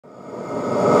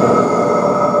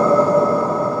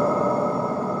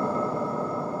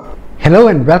Hello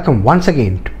and welcome once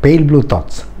again to Pale Blue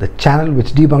Thoughts, the channel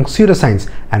which debunks pseudoscience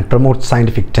and promotes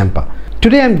scientific temper.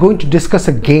 Today I am going to discuss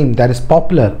a game that is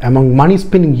popular among money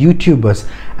spinning YouTubers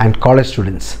and college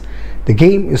students. The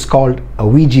game is called a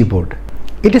Ouija board.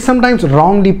 It is sometimes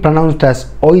wrongly pronounced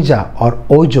as Ouija or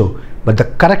Ojo, but the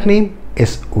correct name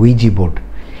is Ouija board.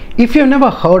 If you have never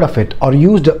heard of it or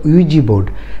used a Ouija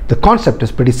board, the concept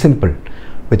is pretty simple.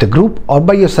 With a group or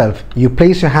by yourself, you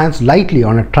place your hands lightly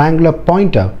on a triangular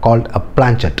pointer called a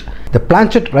planchette. The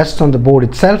planchette rests on the board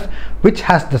itself, which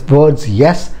has the words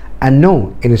yes and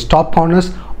no in its top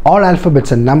corners, all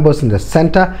alphabets and numbers in the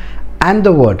center, and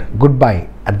the word goodbye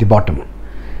at the bottom.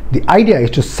 The idea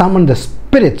is to summon the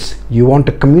spirits you want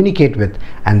to communicate with,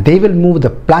 and they will move the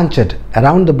planchette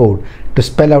around the board to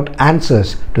spell out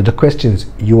answers to the questions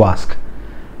you ask,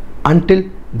 until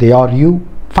they or you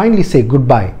finally say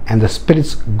goodbye and the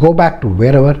spirits go back to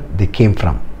wherever they came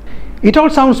from. It all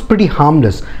sounds pretty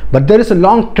harmless, but there is a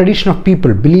long tradition of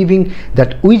people believing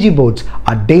that Ouija boards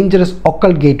are dangerous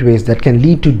occult gateways that can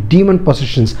lead to demon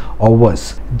possessions or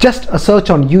worse. Just a search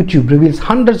on YouTube reveals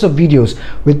hundreds of videos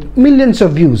with millions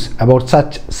of views about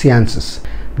such seances.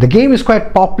 The game is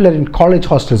quite popular in college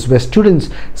hostels where students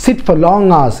sit for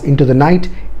long hours into the night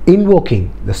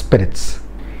invoking the spirits.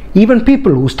 Even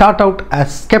people who start out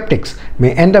as skeptics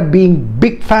may end up being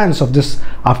big fans of this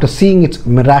after seeing its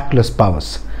miraculous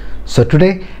powers. So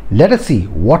today, let us see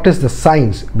what is the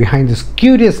science behind this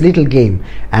curious little game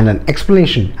and an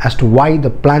explanation as to why the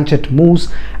planchette moves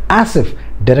as if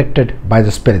directed by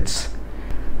the spirits.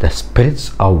 The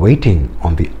spirits are waiting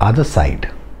on the other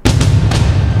side.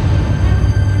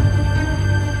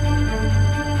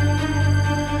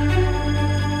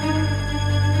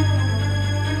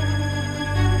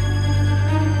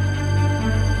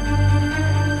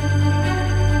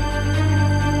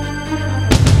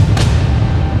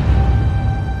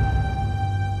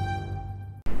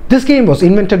 This game was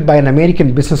invented by an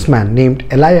American businessman named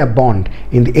Elijah Bond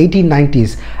in the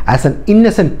 1890s as an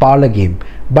innocent parlor game,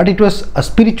 but it was a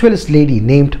spiritualist lady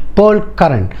named Pearl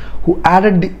Curran who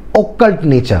added the occult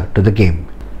nature to the game.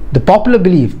 The popular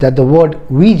belief that the word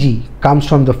Ouija comes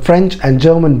from the French and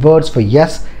German words for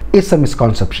yes is a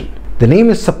misconception. The name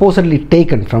is supposedly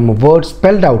taken from a word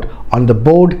spelled out on the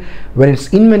board when its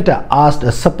inventor asked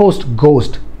a supposed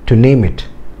ghost to name it.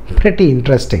 Pretty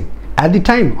interesting. At the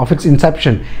time of its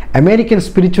inception, American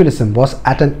spiritualism was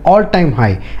at an all-time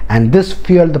high, and this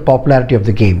fueled the popularity of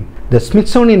the game. The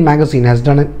Smithsonian magazine has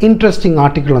done an interesting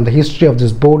article on the history of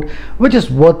this board, which is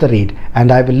worth a read,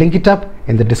 and I will link it up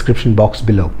in the description box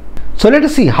below. So let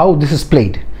us see how this is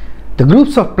played. The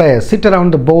groups of players sit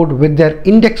around the board with their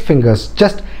index fingers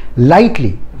just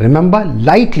lightly, remember,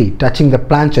 lightly touching the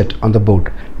planchette on the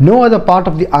board. No other part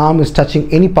of the arm is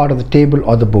touching any part of the table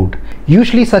or the board.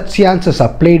 Usually such seances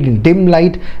are played in dim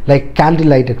light like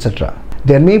candlelight, etc.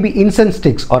 There may be incense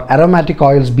sticks or aromatic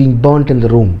oils being burnt in the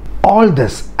room. All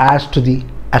this adds to the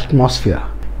atmosphere.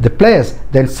 The players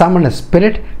then summon a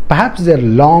spirit, perhaps their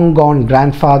long gone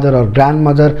grandfather or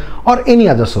grandmother or any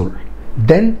other soul.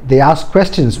 Then they ask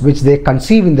questions which they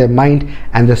conceive in their mind,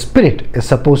 and the spirit is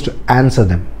supposed to answer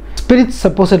them. Spirits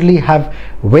supposedly have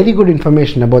very good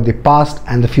information about the past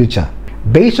and the future.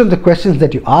 Based on the questions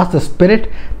that you ask the spirit,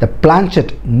 the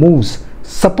planchette moves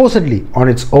supposedly on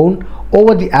its own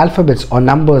over the alphabets or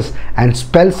numbers and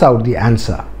spells out the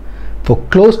answer. For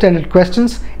closed-ended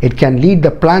questions, it can lead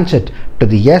the planchette to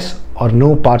the yes or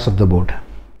no parts of the board.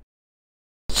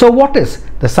 So what is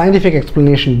the scientific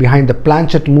explanation behind the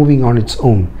planchette moving on its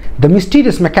own? The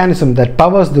mysterious mechanism that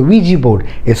powers the Ouija board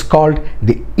is called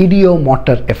the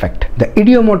Ideomotor Effect. The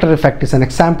Ideomotor Effect is an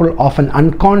example of an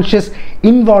unconscious,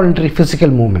 involuntary physical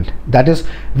movement. That is,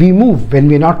 we move when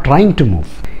we are not trying to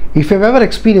move. If you have ever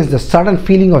experienced the sudden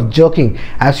feeling of jerking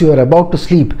as you are about to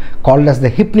sleep, called as the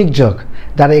hypnic jerk,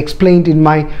 that I explained in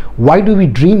my Why Do We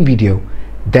Dream video,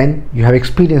 then you have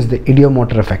experienced the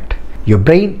Ideomotor Effect. Your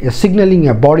brain is signaling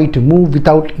your body to move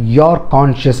without your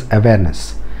conscious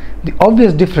awareness. The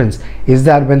obvious difference is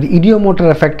that when the ideomotor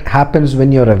effect happens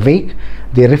when you are awake,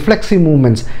 the reflexive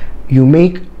movements you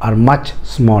make are much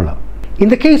smaller. In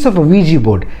the case of a Ouija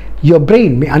board, your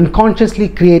brain may unconsciously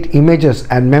create images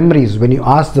and memories when you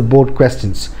ask the board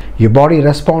questions. Your body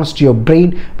responds to your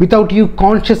brain without you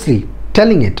consciously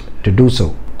telling it to do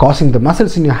so, causing the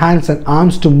muscles in your hands and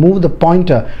arms to move the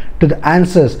pointer to the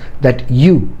answers that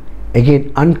you,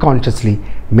 again unconsciously,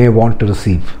 may want to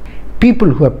receive. People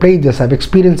who have played this have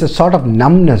experienced a sort of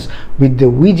numbness which the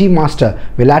Ouija master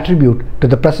will attribute to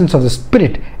the presence of the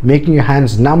spirit making your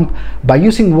hands numb by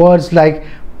using words like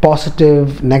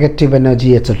positive, negative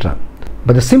energy, etc.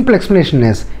 But the simple explanation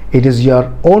is, it is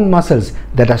your own muscles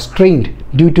that are strained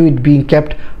due to it being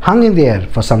kept hung in the air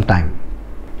for some time.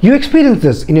 You experience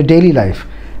this in your daily life.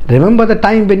 Remember the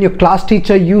time when your class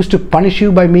teacher used to punish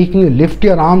you by making you lift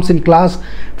your arms in class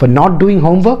for not doing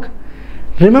homework?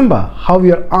 Remember how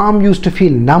your arm used to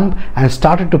feel numb and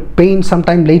started to pain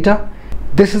sometime later?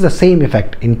 This is the same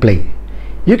effect in play.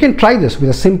 You can try this with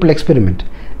a simple experiment.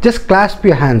 Just clasp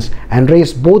your hands and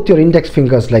raise both your index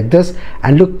fingers like this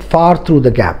and look far through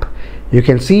the gap. You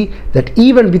can see that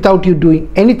even without you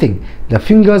doing anything, the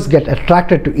fingers get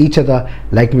attracted to each other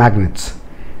like magnets.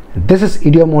 This is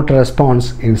ideomotor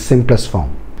response in simplest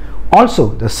form. Also,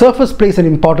 the surface plays an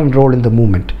important role in the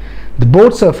movement. The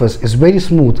board surface is very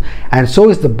smooth and so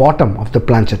is the bottom of the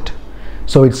planchette.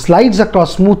 So it slides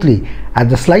across smoothly at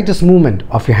the slightest movement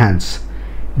of your hands.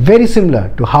 Very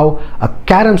similar to how a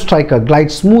carom striker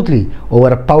glides smoothly over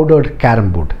a powdered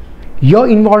carom board. Your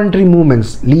involuntary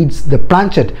movements leads the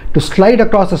planchette to slide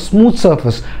across a smooth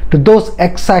surface to those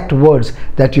exact words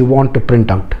that you want to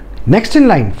print out. Next in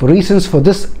line for reasons for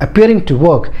this appearing to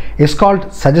work is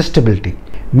called suggestibility.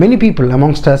 Many people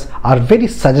amongst us are very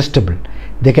suggestible.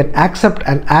 They can accept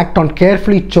and act on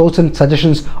carefully chosen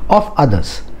suggestions of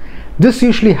others. This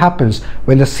usually happens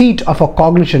when the seat of our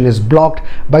cognition is blocked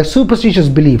by superstitious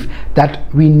belief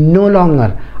that we no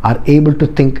longer are able to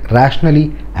think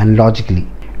rationally and logically.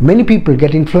 Many people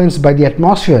get influenced by the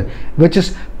atmosphere, which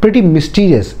is pretty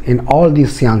mysterious in all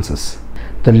these seances.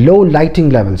 The low lighting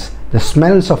levels, the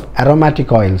smells of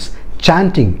aromatic oils,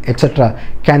 chanting, etc.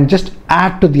 can just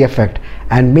add to the effect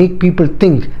and make people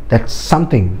think that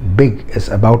something big is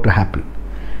about to happen.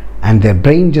 And their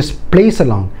brain just plays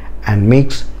along and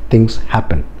makes things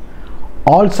happen.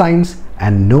 All signs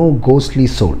and no ghostly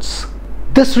souls.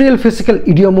 This real physical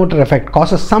ideomotor effect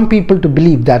causes some people to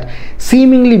believe that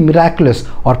seemingly miraculous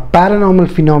or paranormal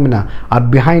phenomena are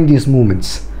behind these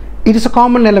movements. It is a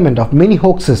common element of many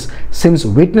hoaxes since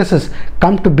witnesses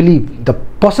come to believe the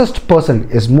possessed person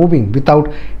is moving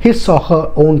without his or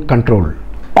her own control.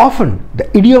 Often, the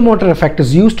ideomotor effect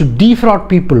is used to defraud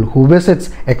people who visits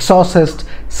exorcists,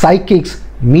 psychics,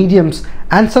 mediums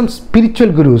and some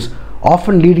spiritual gurus,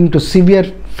 often leading to severe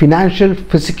financial,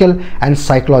 physical and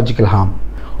psychological harm.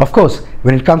 Of course,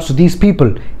 when it comes to these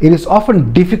people, it is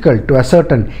often difficult to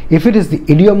ascertain if it is the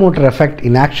ideomotor effect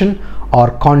in action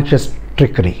or conscious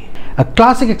trickery. A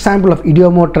classic example of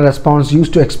ideomotor response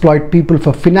used to exploit people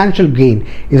for financial gain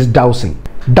is dowsing.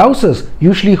 Dowsers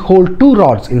usually hold two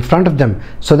rods in front of them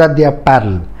so that they are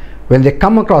parallel. When they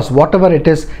come across whatever it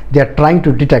is they are trying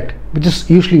to detect, which is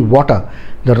usually water,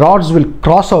 the rods will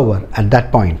cross over at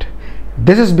that point.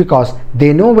 This is because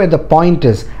they know where the point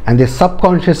is and they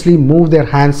subconsciously move their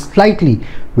hands slightly,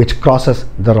 which crosses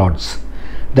the rods.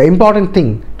 The important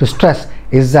thing to stress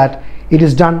is that it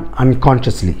is done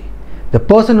unconsciously. The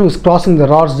person who is crossing the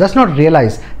rods does not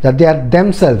realize that they are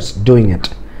themselves doing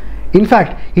it. In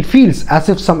fact, it feels as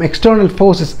if some external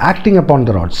force is acting upon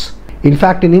the rods. In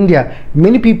fact, in India,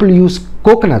 many people use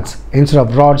coconuts instead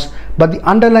of rods, but the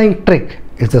underlying trick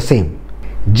is the same.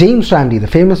 James Randi, the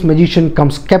famous magician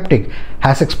cum skeptic,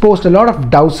 has exposed a lot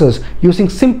of dowsers using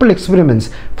simple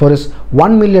experiments for his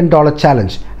 $1 million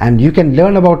challenge, and you can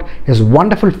learn about his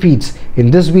wonderful feats in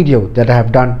this video that I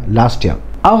have done last year.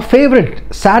 Our favorite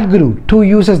Sadguru too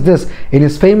uses this in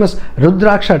his famous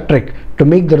rudraksha trick to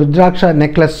make the rudraksha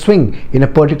necklace swing in a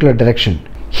particular direction.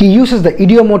 He uses the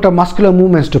ideomotor muscular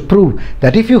movements to prove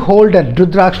that if you hold a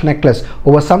rudraksha necklace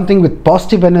over something with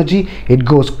positive energy, it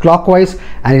goes clockwise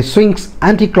and it swings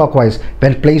anti-clockwise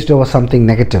when placed over something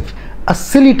negative. A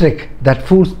silly trick that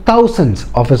fools thousands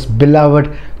of his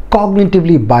beloved,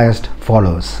 cognitively biased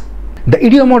followers. The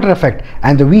ideomotor effect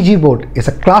and the Ouija board is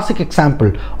a classic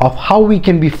example of how we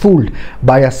can be fooled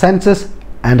by our senses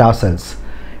and ourselves.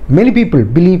 Many people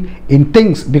believe in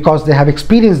things because they have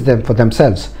experienced them for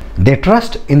themselves. They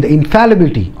trust in the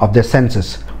infallibility of their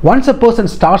senses. Once a person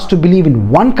starts to believe in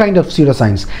one kind of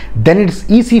pseudoscience, then it is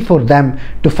easy for them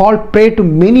to fall prey to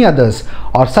many others,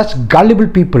 or such gullible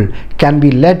people can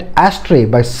be led astray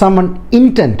by someone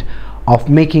intent of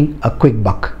making a quick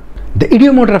buck. The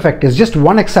ideomotor effect is just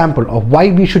one example of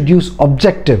why we should use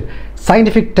objective,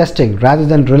 scientific testing rather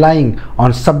than relying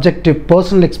on subjective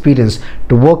personal experience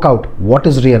to work out what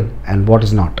is real and what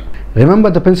is not. Remember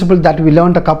the principle that we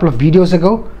learned a couple of videos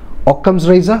ago? Occam's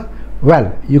razor?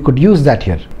 Well, you could use that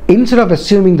here. Instead of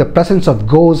assuming the presence of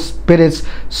ghosts, spirits,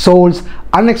 souls,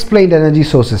 unexplained energy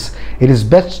sources, it is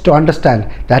best to understand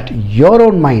that your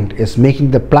own mind is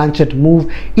making the planchette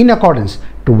move in accordance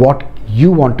to what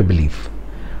you want to believe.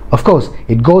 Of course,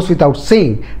 it goes without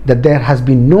saying that there has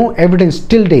been no evidence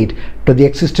till date to the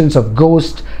existence of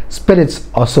ghosts, spirits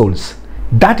or souls.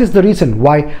 That is the reason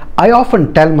why I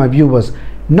often tell my viewers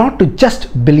not to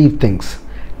just believe things.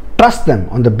 Trust them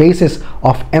on the basis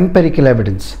of empirical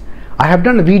evidence. I have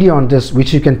done a video on this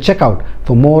which you can check out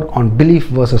for more on belief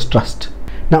versus trust.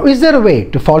 Now, is there a way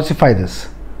to falsify this?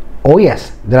 Oh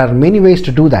yes, there are many ways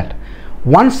to do that.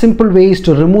 One simple way is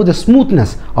to remove the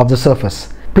smoothness of the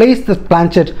surface. Place the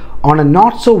planchette on a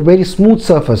not so very smooth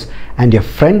surface and your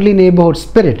friendly neighborhood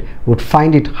spirit would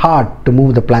find it hard to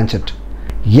move the planchette.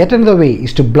 Yet another way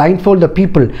is to blindfold the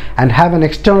people and have an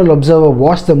external observer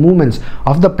watch the movements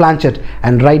of the planchette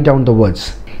and write down the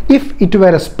words. If it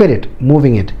were a spirit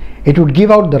moving it, it would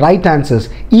give out the right answers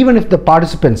even if the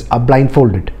participants are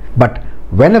blindfolded. But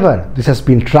whenever this has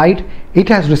been tried, it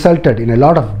has resulted in a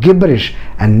lot of gibberish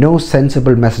and no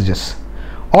sensible messages.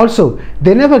 Also,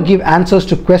 they never give answers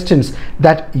to questions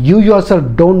that you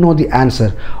yourself don't know the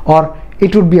answer, or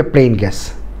it would be a plain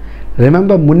guess.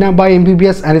 Remember Munnabai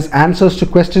MBBS and his answers to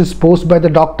questions posed by the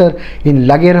doctor in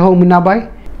Lage Raho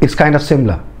Munnabai? It's kind of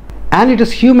similar. And it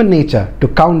is human nature to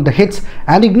count the hits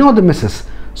and ignore the misses.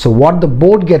 So what the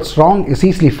board gets wrong is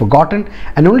easily forgotten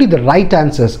and only the right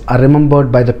answers are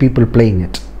remembered by the people playing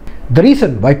it. The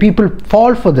reason why people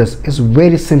fall for this is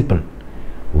very simple.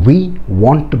 We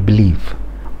want to believe.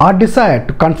 Our desire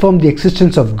to confirm the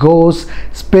existence of ghosts,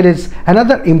 spirits and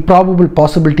other improbable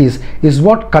possibilities is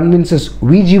what convinces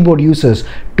Ouija board users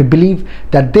to believe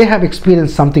that they have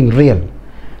experienced something real,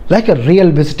 like a real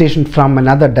visitation from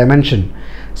another dimension,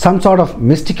 some sort of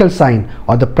mystical sign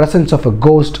or the presence of a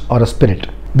ghost or a spirit.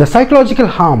 The psychological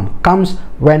harm comes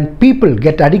when people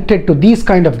get addicted to these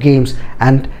kind of games,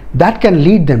 and that can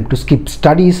lead them to skip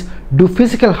studies, do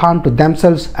physical harm to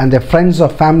themselves and their friends or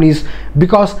families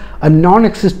because a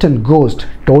non-existent ghost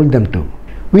told them to.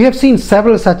 We have seen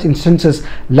several such instances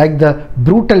like the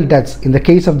brutal deaths in the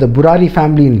case of the Burari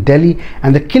family in Delhi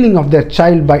and the killing of their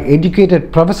child by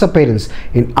educated professor parents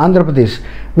in Andhra Pradesh,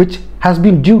 which has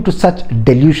been due to such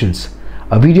delusions,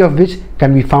 a video of which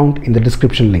can be found in the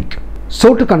description link.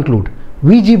 So to conclude,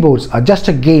 Ouija boards are just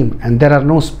a game and there are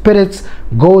no spirits,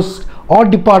 ghosts or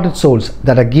departed souls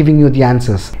that are giving you the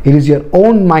answers. It is your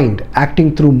own mind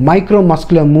acting through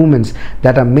micromuscular movements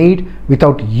that are made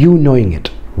without you knowing it.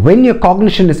 When your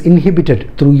cognition is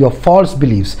inhibited through your false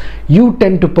beliefs, you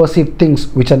tend to perceive things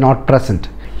which are not present.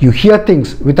 You hear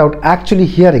things without actually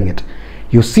hearing it.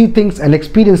 You see things and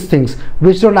experience things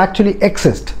which don't actually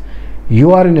exist.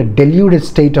 You are in a deluded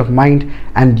state of mind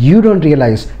and you don't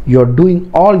realize you are doing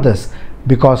all this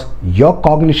because your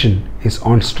cognition is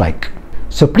on strike.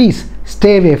 So please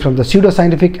stay away from the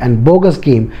pseudoscientific and bogus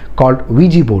game called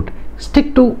Ouija board.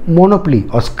 Stick to Monopoly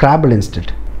or Scrabble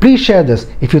instead. Please share this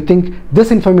if you think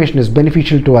this information is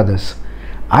beneficial to others.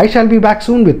 I shall be back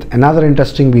soon with another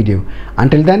interesting video.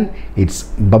 Until then, it's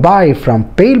bye-bye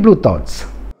from Pale Blue Thoughts.